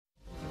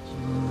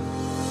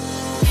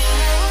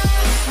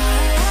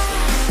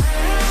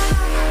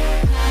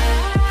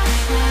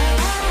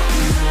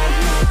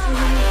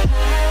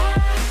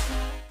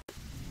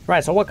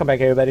Right, so welcome back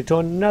everybody to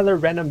another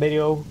random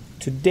video.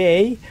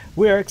 Today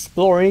we are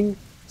exploring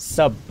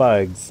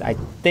SuBugs. I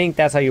think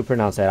that's how you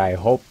pronounce it. I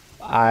hope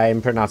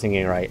I'm pronouncing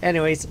it right.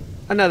 Anyways,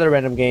 another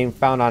random game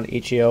found on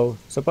itch.io.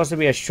 Supposed to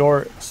be a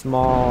short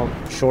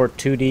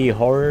 2D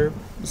horror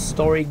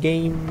story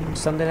game,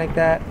 something like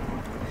that.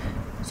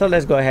 So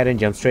let's go ahead and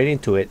jump straight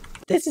into it.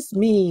 This is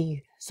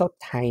me, so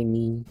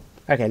tiny.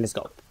 Okay, let's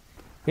go.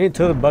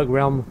 Into the bug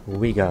realm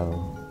we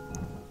go.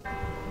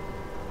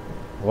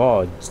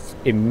 Whoa,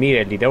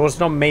 immediately. There was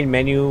no main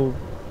menu.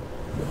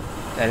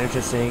 That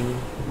interesting.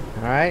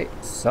 Alright,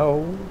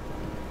 so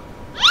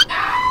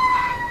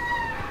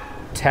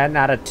 10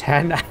 out of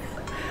 10.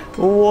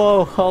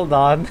 Whoa, hold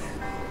on.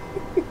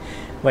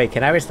 Wait,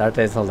 can I restart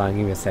this? Hold on,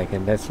 give me a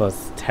second. This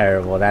was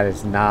terrible. That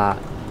is not.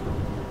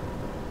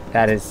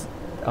 That is.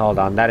 Hold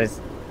on.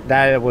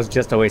 That was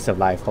just a waste of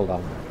life. Hold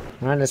on.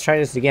 Alright, let's try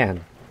this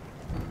again.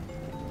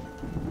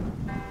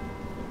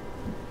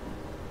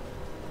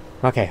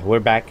 Okay, we're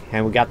back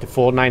and we got the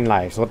full 9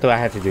 lives. What do I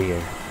have to do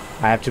here?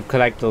 I have to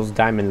collect those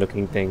diamond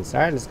looking things.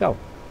 Alright, let's go.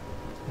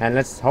 And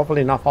let's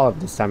hopefully not fall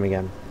this time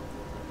again.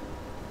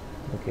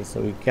 Okay, so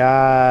we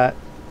got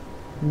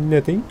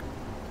nothing.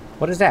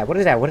 What is that? What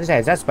is that? What is that?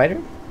 Is that a spider?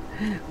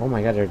 Oh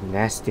my god, they're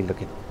nasty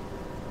looking.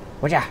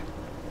 Whatcha?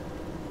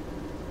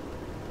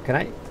 Can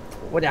I?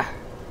 Whatcha?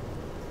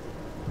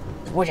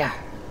 Whatcha?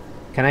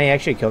 Can I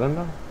actually kill them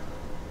though?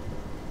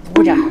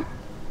 Whatcha?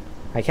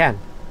 I can.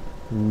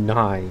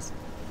 Nice.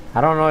 I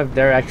don't know if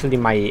they're actually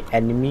my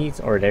enemies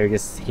or they're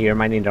just here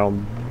minding their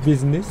own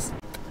business.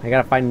 I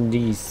gotta find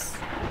these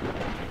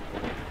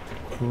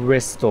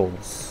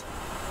crystals.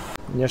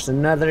 There's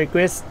another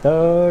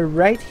crystal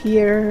right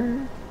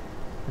here.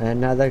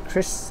 Another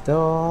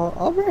crystal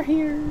over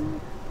here.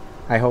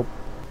 I hope.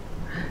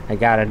 I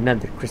got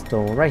another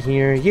crystal right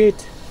here.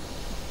 Yet.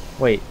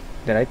 Wait,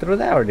 did I throw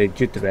that or did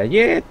you throw that?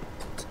 Yet.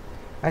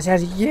 I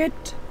said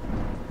yet.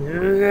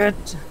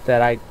 Yet.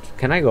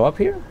 Can I go up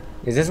here?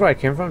 Is this where I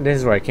came from? This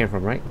is where I came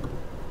from, right?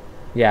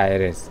 Yeah,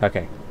 it is.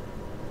 Okay.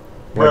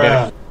 We're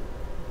gonna...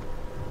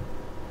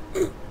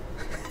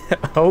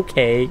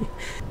 Okay.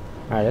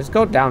 Alright, let's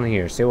go down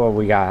here. See what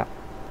we got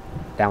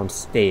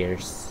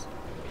downstairs.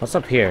 What's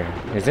up here?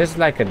 Is this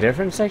like a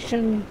different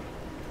section?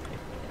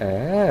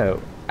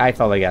 Oh. I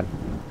fell again.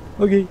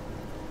 Okay.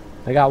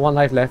 I got 1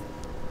 life left.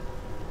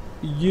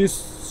 Yes,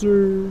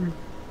 sir.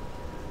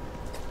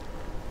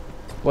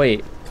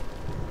 Wait.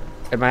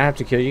 Am I have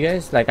to kill you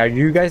guys? Like, are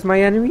you guys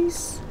my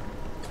enemies?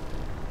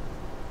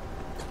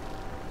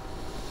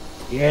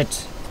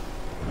 Yet.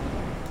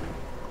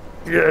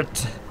 There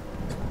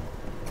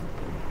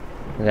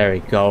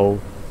we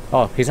go.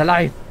 Oh, he's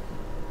alive.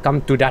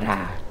 Come to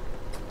Dada.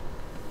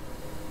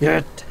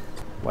 Yet.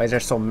 Why is there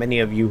so many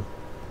of you?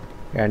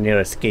 I need to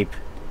escape.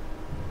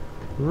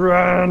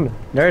 Run!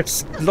 They're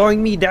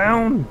slowing me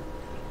down.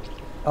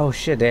 Oh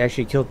shit, they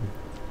actually killed me.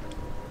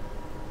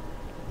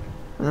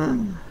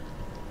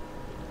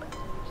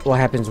 What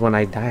happens when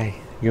I die?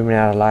 You run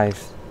out of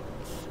lives.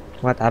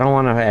 What? I don't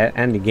want to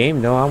end the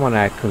game though. I want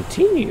to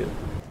continue.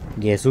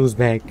 Guess who's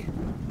back?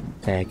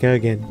 Back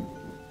again.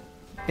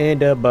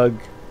 And a bug.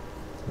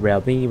 Rail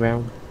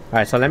round.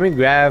 Alright, so let me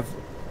grab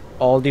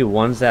all the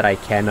ones that I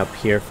can up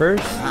here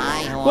first.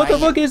 What the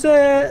fuck is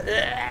that?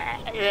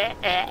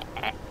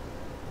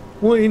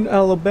 What in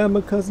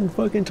Alabama cousin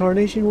fucking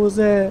tarnation was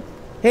that?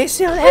 Hey,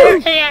 still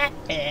there?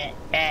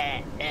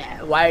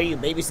 Why are you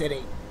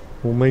babysitting?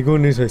 Oh my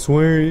goodness, I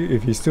swear,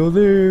 if he's still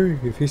there,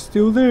 he's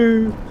still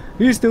there.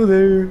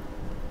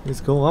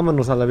 Let's go,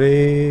 vámonos a la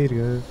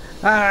verga.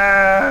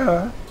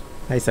 Ah!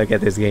 I suck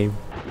at this game.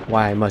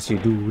 Why must you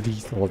do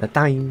this all the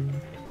time?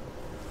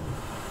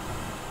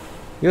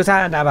 You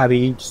said that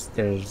beach.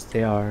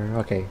 They are.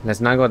 Okay,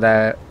 let's not go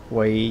that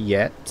way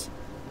yet.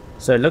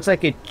 So it looks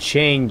like it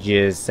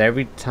changes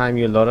every time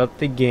you load up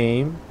the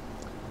game.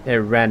 It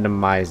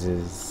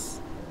randomizes.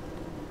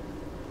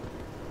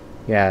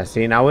 Yeah,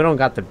 see, now we don't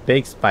got the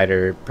big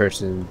spider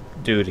person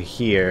dude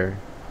here.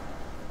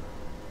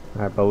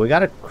 Alright, but we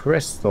got a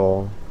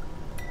crystal.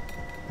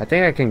 I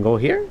think I can go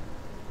here?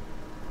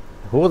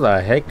 Who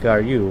the heck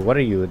are you? What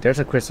are you? There's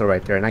a crystal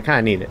right there, and I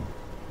kinda need it.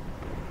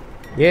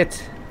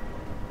 Yet.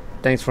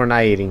 Thanks for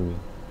not eating me.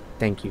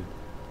 Thank you.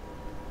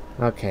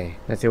 Okay,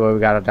 let's see what we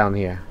got down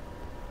here.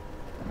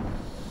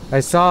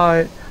 I saw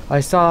it. I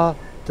saw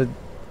the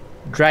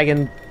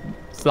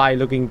dragonfly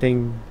looking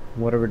thing.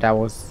 Whatever that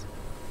was.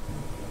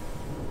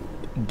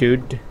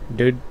 Dude,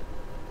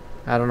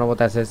 I don't know what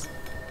that says,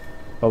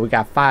 but we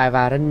got 5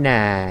 out of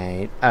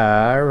 9.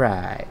 All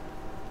right,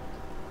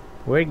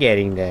 we're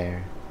getting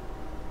there.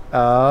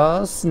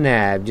 Oh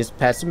snap! Just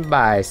passing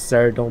by,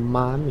 sir. Don't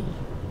mind me.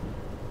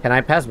 Can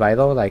I pass by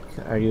though? Like,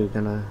 are you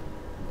gonna,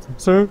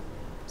 sir?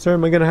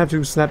 Am I gonna have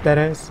to slap that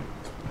ass?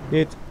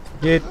 Get.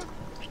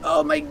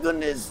 Oh my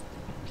goodness!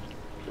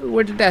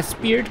 Where did that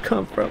spirit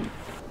come from?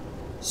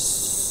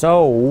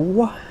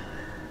 So.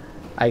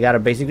 I gotta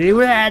basically.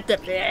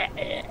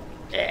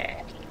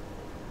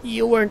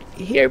 You weren't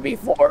here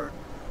before.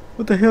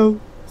 What the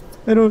hell?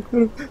 I don't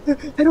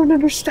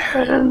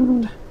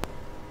understand.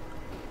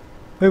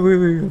 Wait,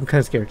 I'm kind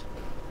of scared.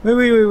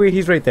 Wait,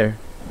 he's right there.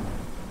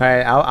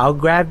 Alright, I'll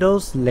grab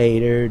those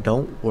later,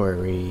 don't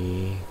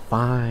worry.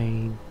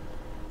 Fine.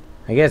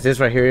 I guess this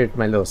right here is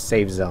my little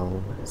safe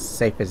zone.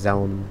 Safest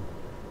zone.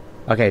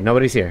 Okay,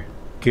 nobody's here.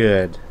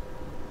 Good.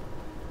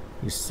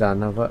 You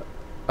son of a...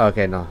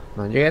 Okay, no.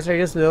 You guys are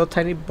just little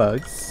tiny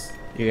bugs.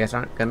 You guys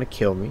aren't gonna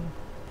kill me.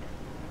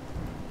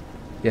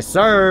 Yes,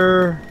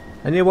 sir!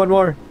 I need one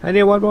more.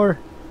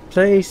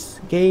 Please,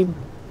 game,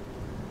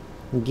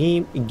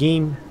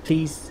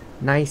 please.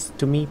 Nice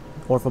to me,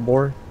 por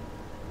favor.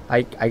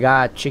 I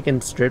got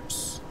chicken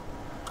strips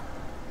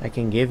I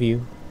can give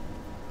you.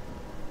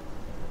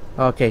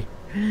 Okay.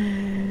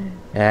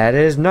 That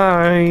is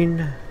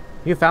 9.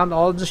 You found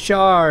all the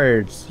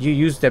shards. You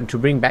used them to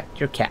bring back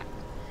your cat.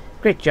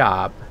 Great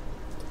job.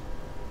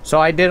 So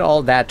I did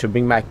all that to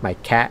bring back my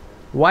cat.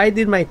 Why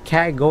did my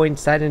cat go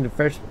inside in the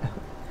first...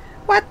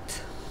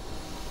 What?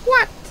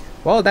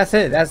 Well, that's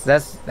it. That's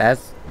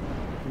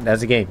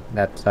the game.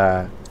 That's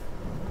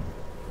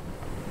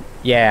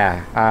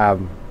yeah.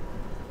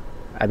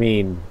 I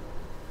mean,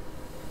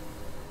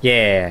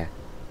 yeah.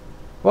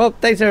 Well,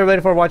 thanks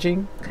everybody for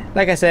watching.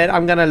 Like I said,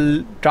 I'm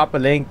gonna drop a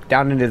link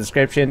down in the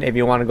description if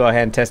you want to go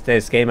ahead and test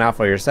this game out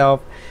for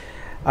yourself.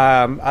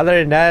 Other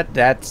than that,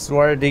 that's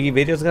where the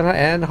video is gonna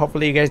end.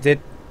 Hopefully you guys did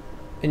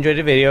enjoy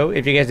the video.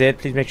 If you guys did,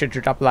 please make sure to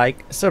drop a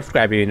like,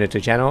 subscribe if you're new to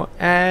the channel,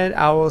 and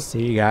I will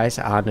see you guys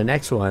on the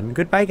next one.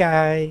 Goodbye,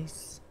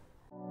 guys.